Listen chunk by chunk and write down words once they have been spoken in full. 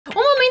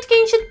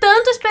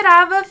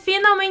esperava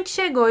finalmente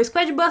chegou. O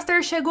Squad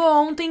Buster chegou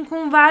ontem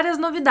com várias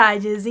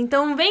novidades,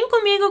 então vem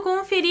comigo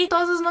conferir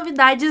todas as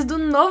novidades do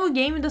novo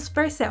game da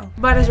Supercell.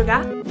 Bora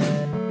jogar?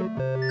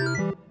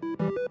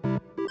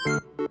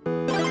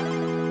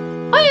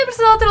 Oi,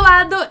 pessoal do outro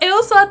lado,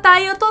 eu sou a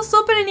Thay e eu tô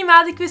super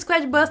animada que o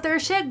Squad Buster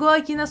chegou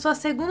aqui na sua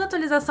segunda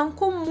atualização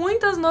com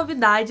muitas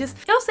novidades.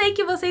 Eu sei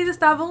que vocês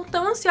estavam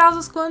tão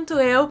ansiosos quanto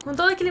eu, com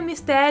todo aquele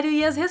mistério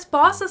e as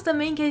respostas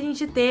também que a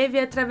gente teve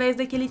através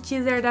daquele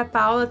teaser da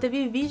Paula.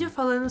 Teve vídeo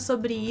falando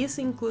sobre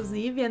isso,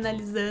 inclusive,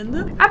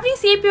 analisando. A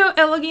princípio,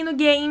 eu loguei no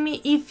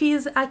game e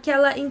fiz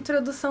aquela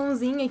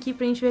introduçãozinha aqui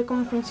pra gente ver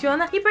como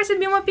funciona e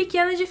percebi uma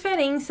pequena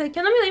diferença, que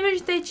eu não me lembro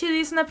de ter tido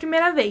isso na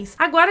primeira vez.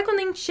 Agora, quando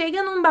a gente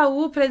chega num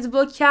baú pra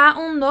desbloquear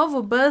um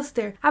novo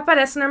Buster,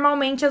 aparece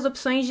normalmente as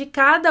opções de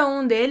cada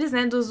um deles,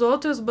 né, dos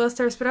outros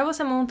Busters pra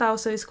você montar o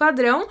seu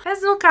esquadrão.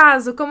 Mas no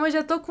caso, como eu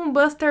já tô com o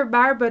Buster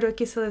Bárbaro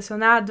aqui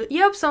selecionado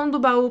e a opção do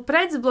baú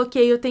pra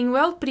desbloqueio tem o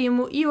El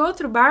Primo e o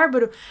outro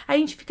Bárbaro, a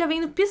gente fica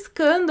vendo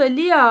piscando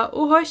ali, ó,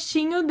 o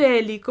rostinho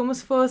dele, como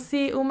se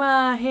fosse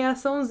uma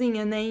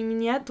reaçãozinha, né, em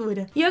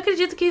miniatura. E eu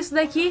acredito que isso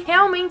daqui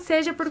realmente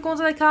seja por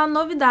conta daquela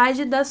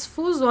novidade das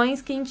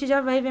fusões que a gente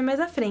já vai ver mais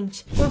à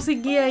frente.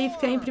 Consegui aí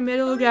ficar em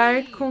primeiro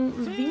lugar com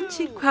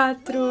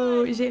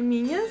 24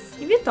 geminhas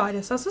e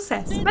vitória, só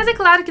sucesso. Mas é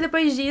claro que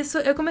depois disso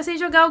eu comecei a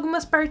jogar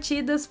algumas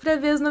partidas pra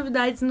ver as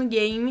novidades no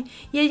game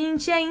e a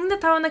gente ainda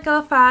tava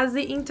naquela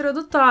fase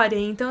introdutória,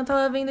 então eu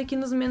tava vendo aqui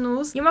nos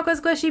menus e uma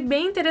coisa que eu achei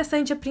bem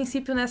interessante a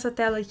princípio nessa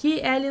tela aqui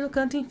é ali no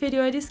canto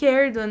inferior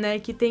esquerdo, né,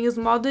 que tem os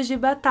modos de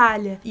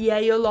batalha. E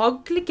aí eu logo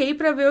cliquei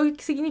pra ver o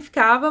que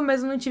significava,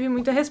 mas eu não tive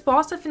muita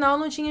resposta, afinal eu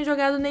não tinha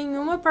jogado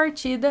nenhuma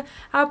partida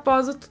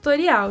após o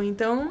tutorial.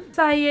 Então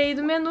saí aí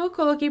do menu,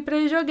 coloquei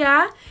pra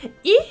jogar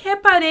e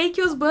reparei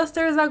que os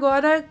Busters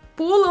agora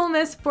pulam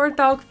nesse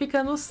portal que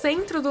fica no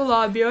centro do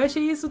lobby. Eu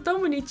achei isso tão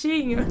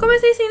bonitinho.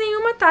 Comecei sem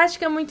nenhuma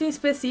tática muito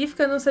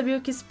específica, não sabia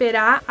o que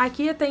esperar.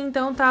 Aqui até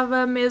então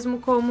tava mesmo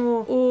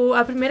como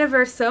a primeira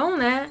versão,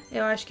 né?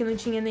 Eu acho que não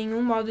tinha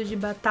nenhum modo de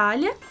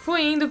batalha.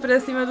 Fui indo pra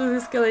cima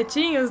dos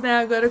esqueletinhos, né?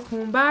 Agora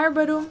com o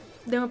Bárbaro.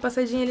 Dei uma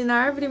passadinha ali na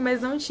árvore,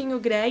 mas não tinha o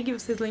Greg,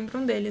 vocês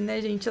lembram dele,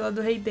 né, gente, lá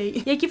do Rei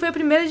Day. E aqui foi a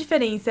primeira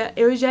diferença,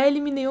 eu já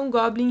eliminei um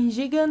Goblin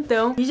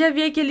gigantão e já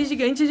vi aquele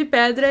gigante de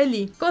pedra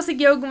ali.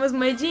 Consegui algumas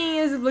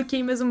moedinhas,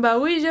 desbloqueei mais um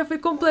baú e já fui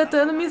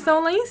completando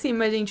missão lá em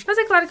cima, gente. Mas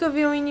é claro que eu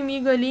vi um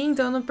inimigo ali,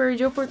 então eu não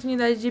perdi a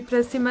oportunidade de ir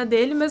pra cima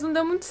dele, mas não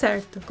deu muito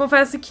certo.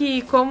 Confesso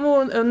que,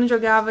 como eu não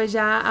jogava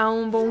já há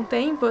um bom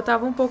tempo, eu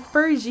tava um pouco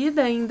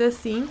perdida ainda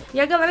assim.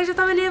 E a galera já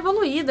tava ali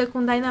evoluída,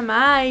 com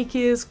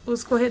Dynamite,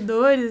 os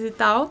corredores e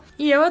tal.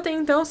 E eu até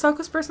então só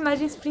com os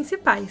personagens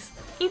principais.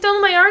 Então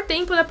no maior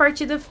tempo da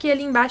partida eu fiquei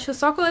ali embaixo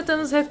só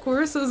coletando os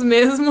recursos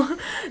mesmo,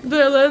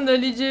 duelando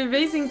ali de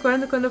vez em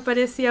quando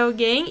aparecia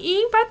alguém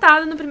e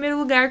empatado no primeiro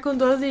lugar com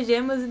 12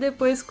 gemas e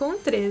depois com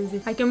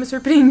 13. Aqui eu me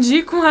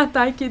surpreendi com o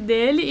ataque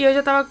dele e eu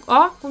já tava,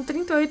 ó, com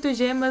 38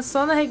 gemas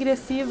só na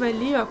regressiva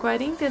ali, ó,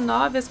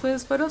 49, as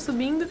coisas foram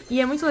subindo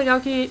e é muito legal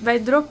que vai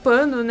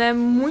dropando, né,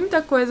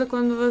 muita coisa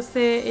quando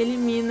você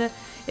elimina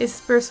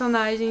esses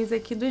personagens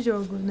aqui do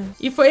jogo, né?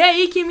 E foi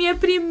aí que minha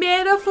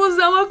primeira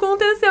fusão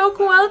aconteceu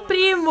com o El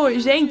Primo.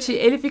 Gente,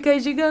 ele fica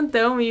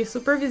gigantão e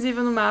super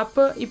visível no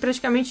mapa e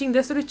praticamente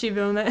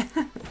indestrutível, né?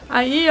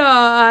 Aí,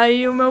 ó,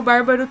 aí o meu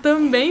Bárbaro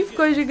também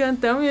ficou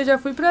gigantão e eu já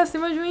fui pra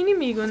cima de um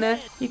inimigo, né?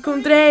 E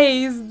com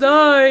 3,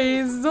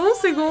 2, 1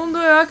 segundo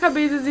eu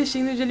acabei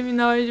desistindo de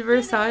eliminar o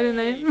adversário,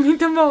 né?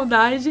 Muita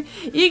maldade.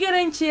 E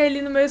garanti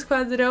ali no meu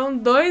esquadrão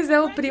 2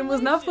 El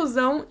Primos na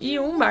fusão e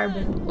um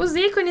Bárbaro. Os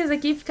ícones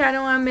aqui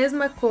ficaram a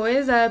mesma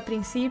coisa a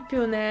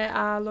princípio, né,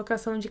 a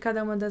alocação de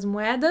cada uma das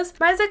moedas,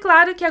 mas é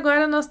claro que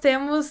agora nós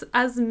temos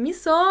as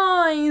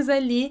missões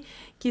ali,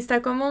 que está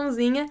com a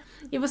mãozinha,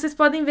 e vocês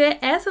podem ver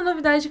essa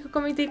novidade que eu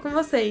comentei com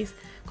vocês.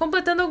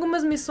 Completando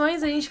algumas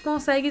missões, a gente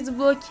consegue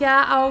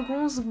desbloquear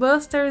alguns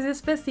Busters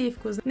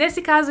específicos.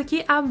 Nesse caso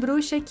aqui, a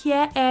bruxa, que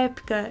é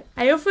épica.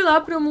 Aí eu fui lá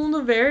pro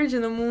mundo verde,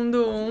 no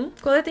mundo 1,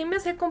 coletei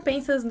minhas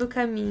recompensas do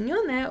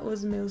caminho, né,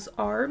 os meus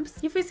orbs,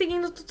 e fui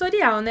seguindo o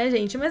tutorial, né,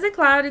 gente? Mas é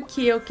claro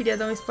que eu queria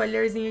dar um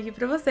spoilerzinho aqui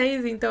pra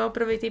vocês, então eu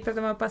aproveitei pra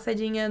dar uma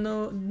passadinha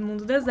no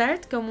mundo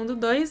deserto, que é o mundo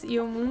 2, e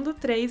o mundo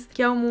 3,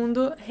 que é o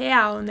mundo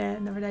real, né,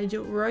 na verdade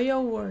o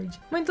Royal World.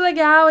 Muito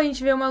legal, a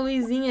gente vê uma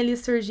luzinha ali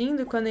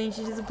surgindo quando a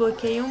gente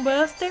desbloqueia um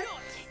Buster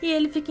e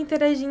ele fica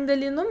interagindo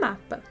ali no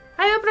mapa.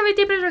 Aí eu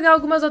aproveitei para jogar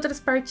algumas outras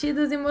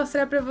partidas e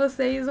mostrar para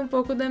vocês um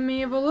pouco da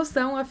minha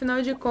evolução, afinal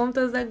de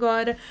contas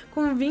agora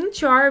com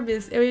 20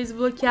 orbes eu ia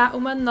desbloquear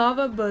uma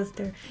nova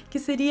Buster, que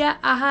seria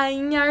a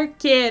Rainha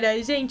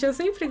Arqueira. Gente, eu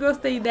sempre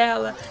gostei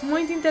dela,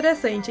 muito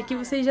interessante. Aqui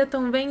vocês já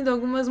estão vendo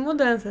algumas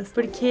mudanças,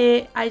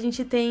 porque a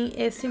gente tem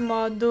esse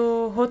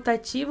modo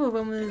rotativo,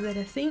 vamos dizer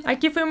assim.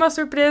 Aqui foi uma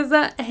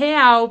surpresa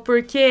real,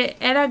 porque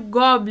era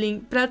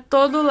Goblin para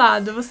todo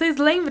lado. Vocês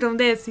lembram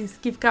desses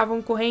que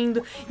ficavam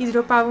correndo e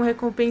dropavam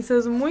recompensas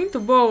recompensas muito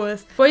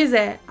boas? Pois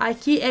é,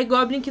 aqui é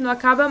Goblin que não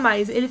acaba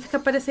mais, ele fica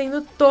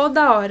aparecendo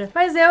toda hora.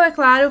 Mas eu, é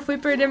claro, fui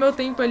perder meu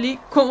tempo ali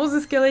com os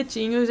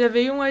esqueletinhos, já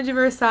veio um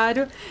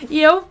adversário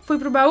e eu fui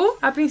pro baú?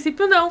 A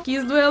princípio não,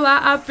 quis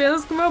duelar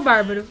apenas com o meu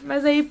bárbaro,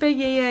 mas aí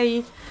peguei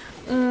aí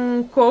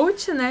um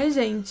coach, né,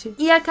 gente?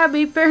 E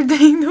acabei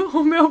perdendo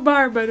o meu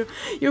bárbaro.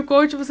 E o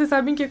coach, vocês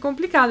sabem que é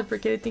complicado,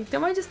 porque ele tem que ter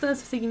uma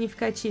distância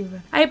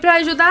significativa. Aí, pra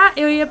ajudar,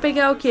 eu ia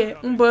pegar o quê?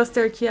 Um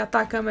buster que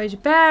ataca mais de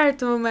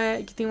perto,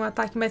 que tem um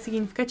ataque mais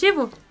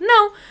significativo?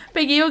 Não!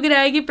 Peguei o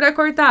Greg pra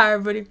cortar a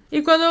árvore.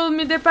 E quando eu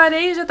me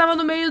deparei, já tava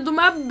no meio de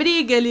uma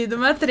briga ali, de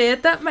uma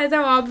treta, mas é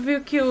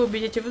óbvio que o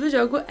objetivo do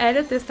jogo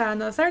era testar a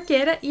nossa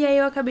arqueira, e aí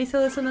eu acabei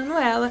selecionando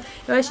ela.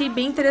 Eu achei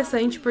bem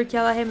interessante, porque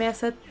ela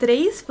arremessa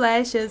 3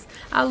 flechas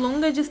a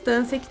longa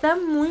distância, que dá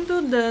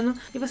muito dano.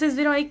 E vocês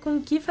viram aí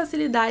com que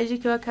facilidade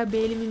que eu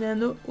acabei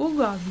eliminando o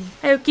Goblin.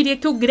 Aí eu queria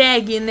que o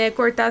Greg, né,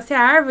 cortasse a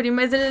árvore,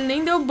 mas ele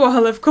nem deu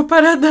bola, ficou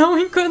paradão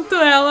enquanto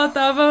ela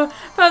tava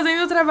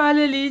fazendo o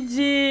trabalho ali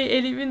de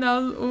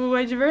eliminar o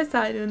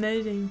adversário, né,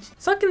 gente?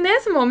 Só que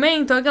nesse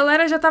momento a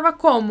galera já tava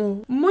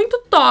como?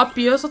 Muito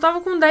top, eu só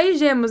tava com 10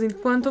 gemas,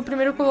 enquanto o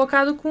primeiro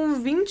colocado com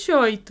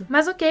 28.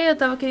 Mas ok, eu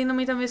tava querendo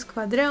aumentar meu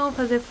esquadrão,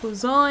 fazer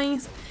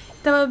fusões,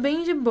 tava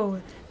bem de boa.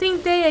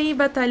 Tentei aí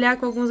batalhar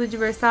com alguns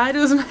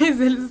adversários,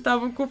 mas eles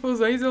estavam com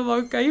fusões e eu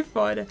logo caí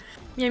fora.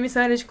 Minha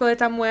missão era de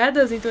coletar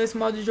moedas, então esse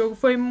modo de jogo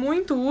foi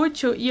muito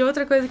útil. E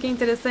outra coisa que é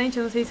interessante,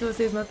 eu não sei se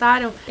vocês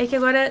notaram, é que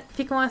agora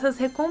ficam essas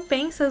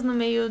recompensas no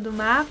meio do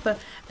mapa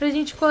pra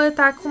gente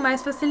coletar com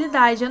mais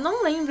facilidade. Eu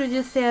não lembro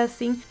de ser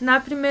assim na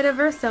primeira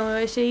versão,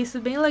 eu achei isso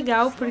bem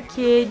legal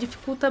porque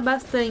dificulta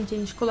bastante. A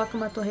gente coloca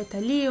uma torreta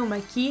ali, uma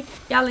aqui,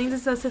 e além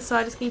desses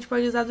acessórios que a gente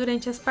pode usar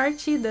durante as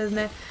partidas,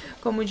 né?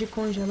 Como de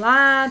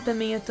congelar,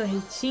 também a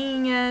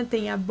torretinha,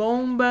 tem a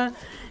bomba.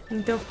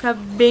 Então fica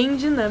bem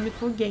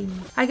dinâmico o game.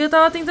 Aqui eu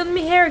tava tentando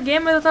me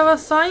reerguer, mas eu tava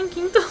só em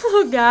 5º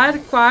lugar,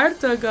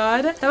 4º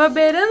agora. Tava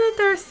beirando o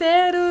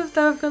 3º,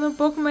 tava ficando um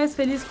pouco mais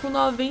feliz com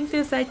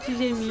 97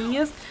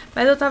 geminhas.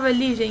 Mas eu tava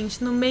ali,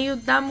 gente, no meio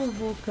da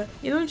muvuca.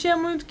 E não tinha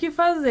muito o que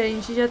fazer, a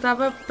gente já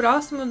tava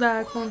próximo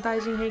da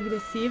contagem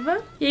regressiva.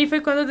 E aí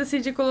foi quando eu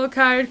decidi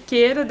colocar a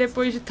arqueira,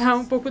 depois de estar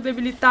um pouco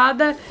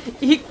debilitada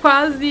e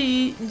quase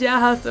ir de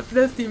arrasta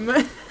pra cima.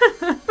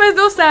 Mas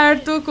deu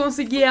certo,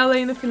 consegui ela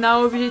aí no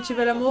final, o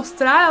objetivo era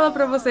mostrar ela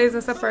pra vocês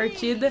nessa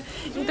partida.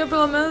 Então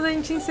pelo menos a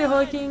gente encerrou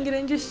aqui em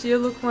grande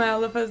estilo com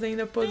ela fazendo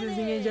a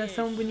posezinha de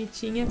ação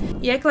bonitinha.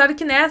 E é claro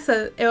que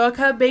nessa eu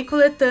acabei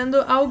coletando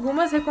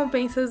algumas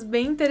recompensas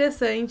bem interessantes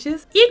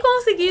e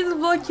consegui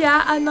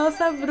desbloquear a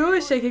nossa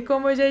bruxa, que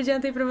como eu já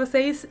adiantei pra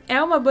vocês,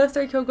 é uma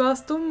buster que eu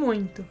gosto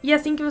muito. E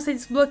assim que você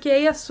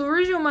desbloqueia,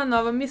 surge uma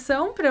nova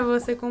missão pra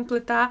você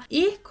completar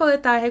e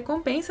coletar a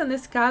recompensa.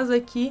 Nesse caso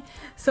aqui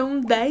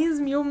são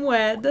 10.000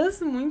 moedas,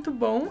 muito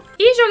bom.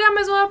 E jogar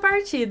mais uma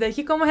partida,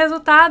 que como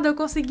resultado eu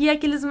consegui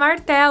aqueles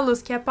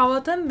martelos, que a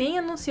Paula também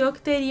anunciou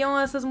que teriam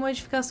essas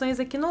modificações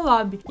aqui no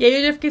lobby. E aí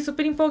eu já fiquei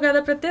super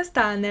empolgada pra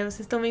testar, né?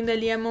 Vocês estão vendo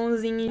ali a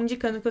mãozinha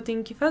indicando o que eu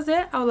tenho que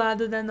fazer, ao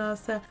lado da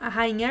nossa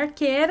rainha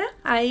arqueira.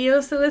 Aí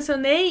eu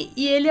selecionei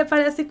e ele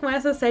aparece com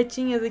essas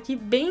setinhas aqui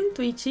bem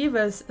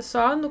intuitivas,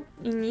 só no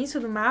início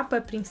do mapa,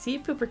 a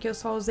princípio, porque eu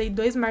só usei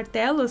 2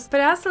 martelos,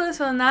 pra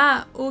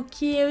selecionar o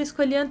que eu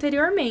escolhi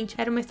anteriormente.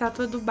 Era uma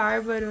estátua do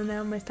bárbaro,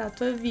 né? Uma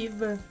estátua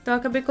viva. Então eu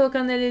acabei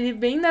colocando ele ali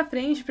bem na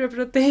frente pra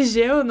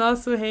proteger o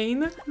nosso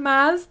reino.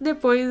 Mas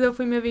depois eu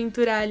fui me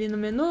aventurar ali no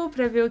menu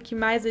pra ver o que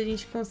mais a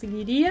gente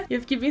conseguiria. E eu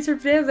fiquei bem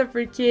surpresa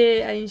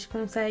porque a gente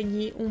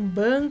consegue um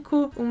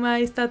banco, uma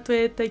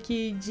estatueta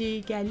aqui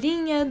de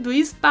galinha, do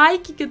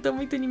Spike, que eu tô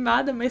muito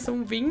animada, mas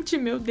são 20,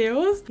 meu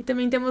Deus. E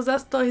também temos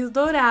as torres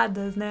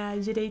douradas, né? A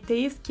direita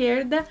e a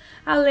esquerda,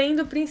 além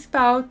do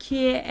principal,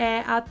 que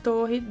é a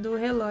torre do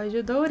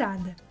relógio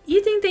dourada. E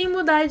tentei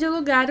mudar de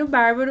lugar o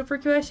bárbaro,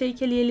 porque eu achei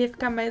que ele ia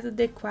ficar mais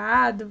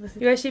adequado.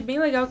 Eu achei bem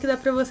legal que dá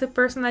pra você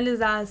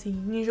personalizar,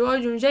 assim. Enjoou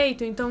de um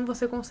jeito, então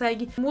você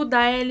consegue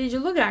mudar ele de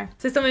lugar.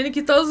 Vocês estão vendo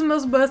que todos os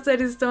meus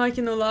busters estão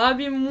aqui no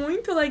lobby,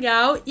 muito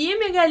legal. E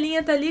minha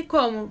galinha tá ali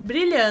como?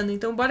 Brilhando.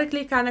 Então bora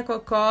clicar na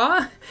Cocó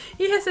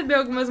e receber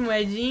algumas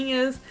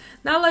moedinhas.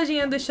 Na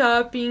lojinha do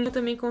shopping eu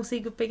também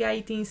consigo pegar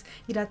itens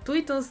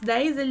gratuitos,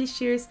 10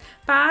 elixirs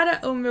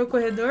para o meu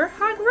corredor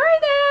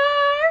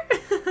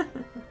Hogwarts.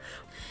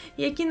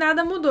 E aqui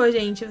nada mudou,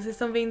 gente. Vocês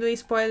estão vendo o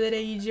spoiler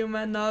aí de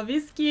uma nova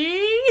skin,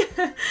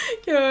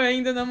 que eu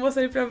ainda não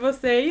mostrei pra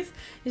vocês.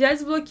 Já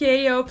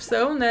desbloqueei a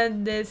opção, né,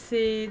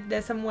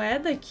 dessa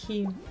moeda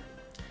aqui.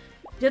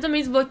 Já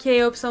também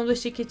desbloqueei a opção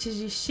dos tickets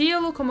de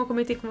estilo. Como eu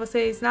comentei com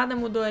vocês, nada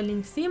mudou ali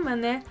em cima,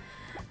 né?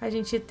 A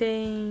gente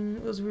tem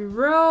os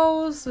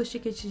rerolls, os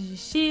tickets de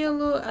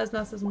estilo, as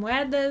nossas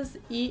moedas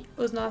e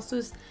os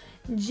nossos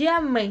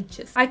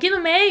diamantes. Aqui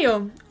no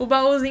meio, o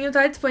baúzinho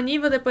tá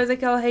disponível depois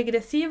daquela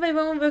regressiva e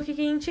vamos ver o que a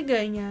gente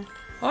ganha.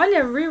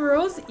 Olha,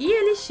 rerolls e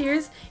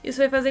elixirs. Isso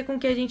vai fazer com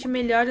que a gente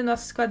melhore o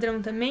nosso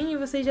esquadrão também. E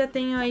vocês já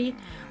tenham aí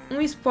um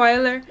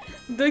spoiler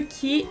do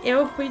que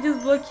eu fui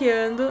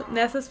desbloqueando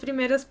nessas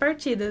primeiras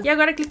partidas. E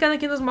agora, clicando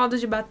aqui nos modos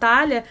de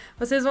batalha,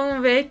 vocês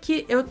vão ver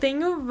que eu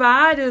tenho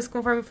vários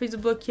conforme eu fui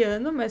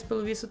desbloqueando, mas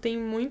pelo visto tem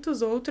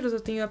muitos outros. Eu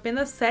tenho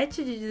apenas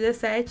 7 de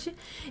 17.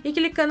 E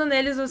clicando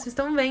neles, vocês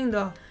estão vendo,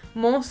 ó.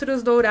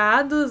 Monstros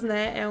dourados,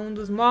 né, é um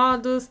dos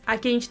modos.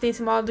 Aqui a gente tem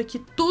esse modo que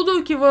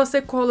tudo que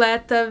você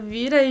coleta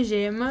vira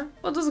gema.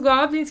 O dos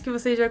goblins, que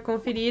vocês já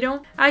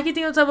conferiram. Aqui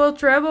tem o Double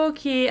Trouble,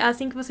 que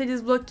assim que você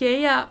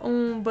desbloqueia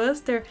um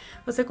buster,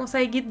 você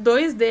consegue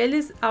 2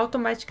 deles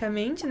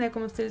automaticamente, né,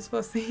 como se eles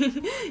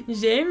fossem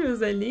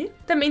gêmeos ali.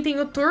 Também tem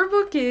o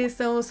Turbo, que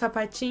são os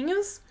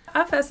sapatinhos.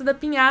 A festa da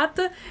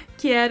pinhata,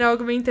 que era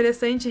algo bem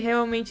interessante,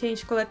 realmente a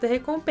gente coleta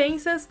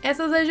recompensas.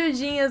 Essas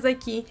ajudinhas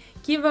aqui,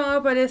 que vão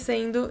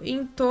aparecendo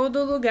em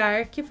todo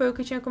lugar, que foi o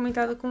que eu tinha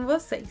comentado com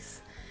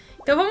vocês.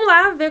 Então vamos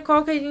lá, ver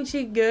qual que a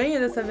gente ganha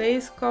dessa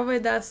vez, qual vai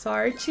dar a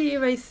sorte, e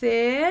vai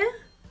ser...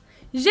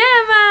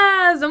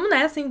 gemas! Vamos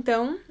nessa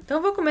então. Então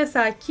eu vou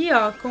começar aqui,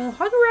 ó, com o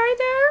Hog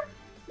Rider.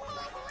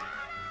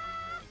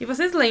 E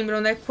vocês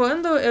lembram, né,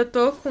 quando eu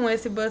tô com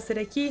esse buster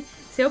aqui,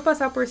 se eu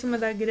passar por cima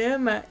da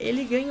grama,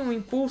 ele ganha um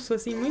impulso,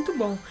 assim, muito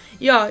bom.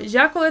 E, ó,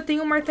 já coletei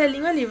um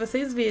martelinho ali,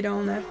 vocês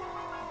viram, né?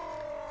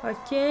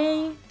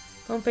 Ok.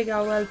 Vamos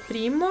pegar o El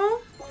Primo.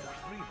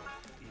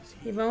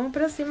 E vamos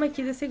pra cima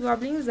aqui desse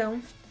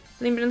goblinzão.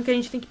 Lembrando que a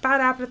gente tem que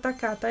parar pra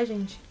atacar, tá,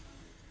 gente?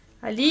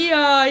 Ali,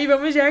 ó. E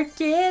vamos de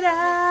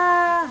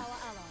arqueira!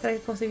 Será que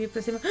eu consigo ir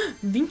pra cima?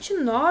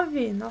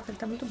 29! Nossa, ele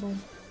tá muito bom.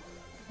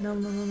 Não.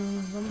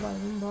 Vambora,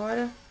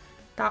 vambora.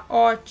 Tá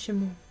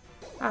ótimo.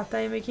 Ah, tá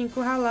aí meio que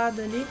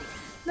encurralado ali.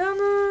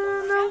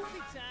 Não.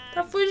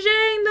 Tá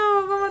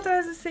fugindo. Vamos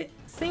atrás desse...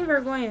 sem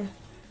vergonha.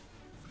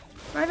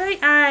 Vai.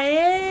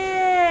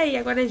 Aê! E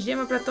agora é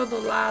gema pra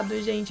todo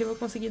lado, gente. Eu vou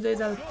conseguir 2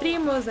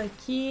 primos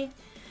aqui.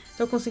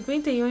 Tô com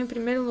 51 em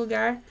primeiro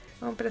lugar.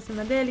 Vamos pra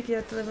cima dele, que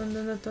já tá levando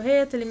dano na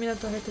torreta. Elimina a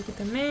torreta aqui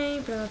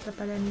também, pra não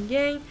atrapalhar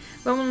ninguém.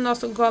 Vamos no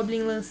nosso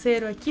Goblin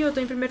Lanceiro aqui. Eu tô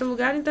em primeiro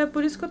lugar, então é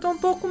por isso que eu tô um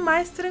pouco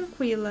mais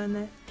tranquila,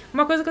 né?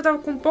 Uma coisa que eu tava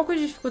com um pouco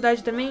de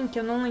dificuldade também, que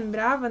eu não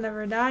lembrava, na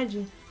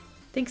verdade,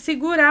 tem que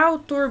segurar o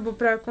turbo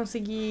pra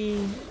conseguir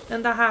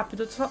andar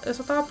rápido. Eu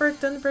só tava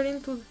apertando e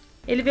perdendo tudo.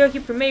 Ele veio aqui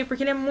pro meio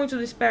porque ele é muito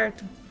do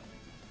esperto.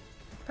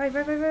 Vai.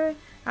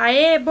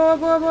 Aê, boa,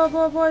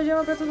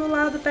 gema pra todo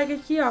lado. Pega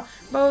aqui, ó,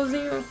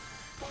 baúzinho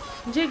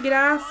de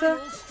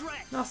graça.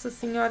 Nossa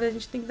senhora, a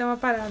gente tem que dar uma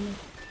parada.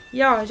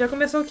 E ó, já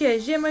começou o quê?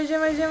 Gema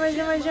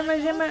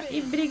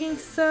e briga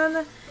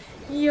insana.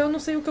 E eu não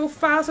sei o que eu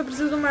faço, eu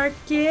preciso de uma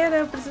arqueira,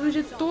 eu preciso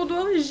de tudo.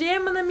 Uma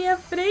gema na minha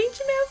frente,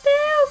 meu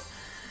Deus!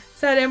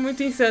 Sério, é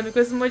muito insano. Com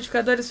esses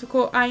modificadores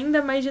ficou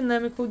ainda mais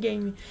dinâmico o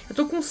game. Eu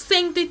tô com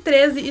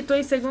 113 e tô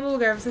em segundo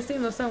lugar, vocês têm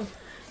noção?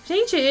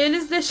 Gente,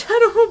 eles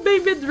deixaram o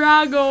Baby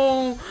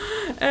Dragon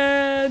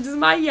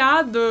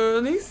desmaiado.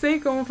 Eu nem sei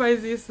como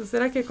faz isso.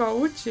 Será que é com a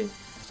ult?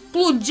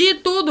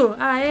 Explodir tudo!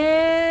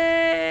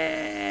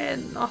 Aê!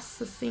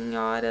 Nossa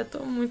senhora, tô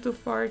muito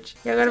forte.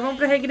 E agora vamos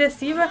pra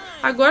regressiva.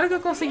 Agora que eu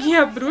consegui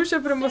a bruxa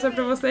pra mostrar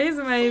pra vocês,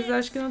 mas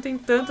acho que não tem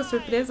tanta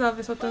surpresa. Ela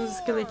vai soltando os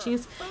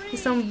esqueletinhos que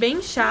são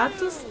bem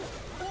chatos.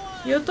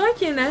 E eu tô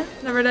aqui, né?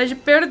 Na verdade,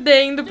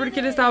 perdendo, porque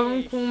eles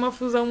estavam com uma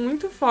fusão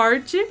muito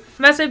forte.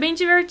 Mas foi bem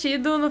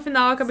divertido. No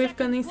final, eu acabei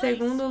ficando em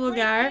segundo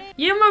lugar.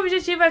 E o meu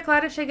objetivo, é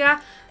claro, é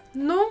chegar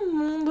no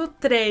mundo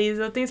 3.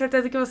 Eu tenho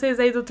certeza que vocês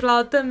aí do outro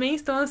lado também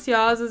estão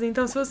ansiosos.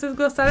 Então, se vocês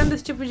gostaram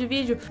desse tipo de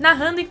vídeo,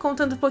 narrando e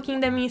contando um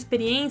pouquinho da minha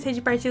experiência, de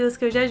partidas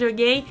que eu já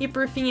joguei, e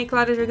por fim, é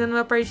claro, jogando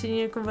uma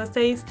partidinha com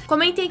vocês,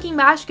 comentem aqui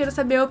embaixo, quero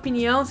saber a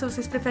opinião, se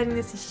vocês preferem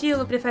desse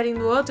estilo, preferem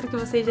do outro, que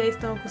vocês já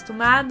estão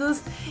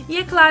acostumados. E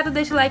é claro,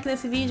 deixa o like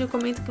nesse vídeo,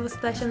 comenta o que você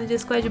tá achando de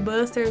Squad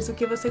Busters, o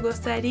que você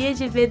gostaria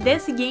de ver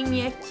desse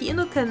game aqui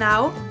no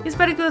canal.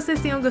 Espero que vocês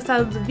tenham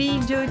gostado do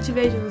vídeo, te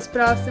vejo nos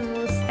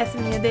próximos. Essa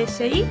é minha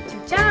deixa aí.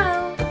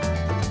 Tchau!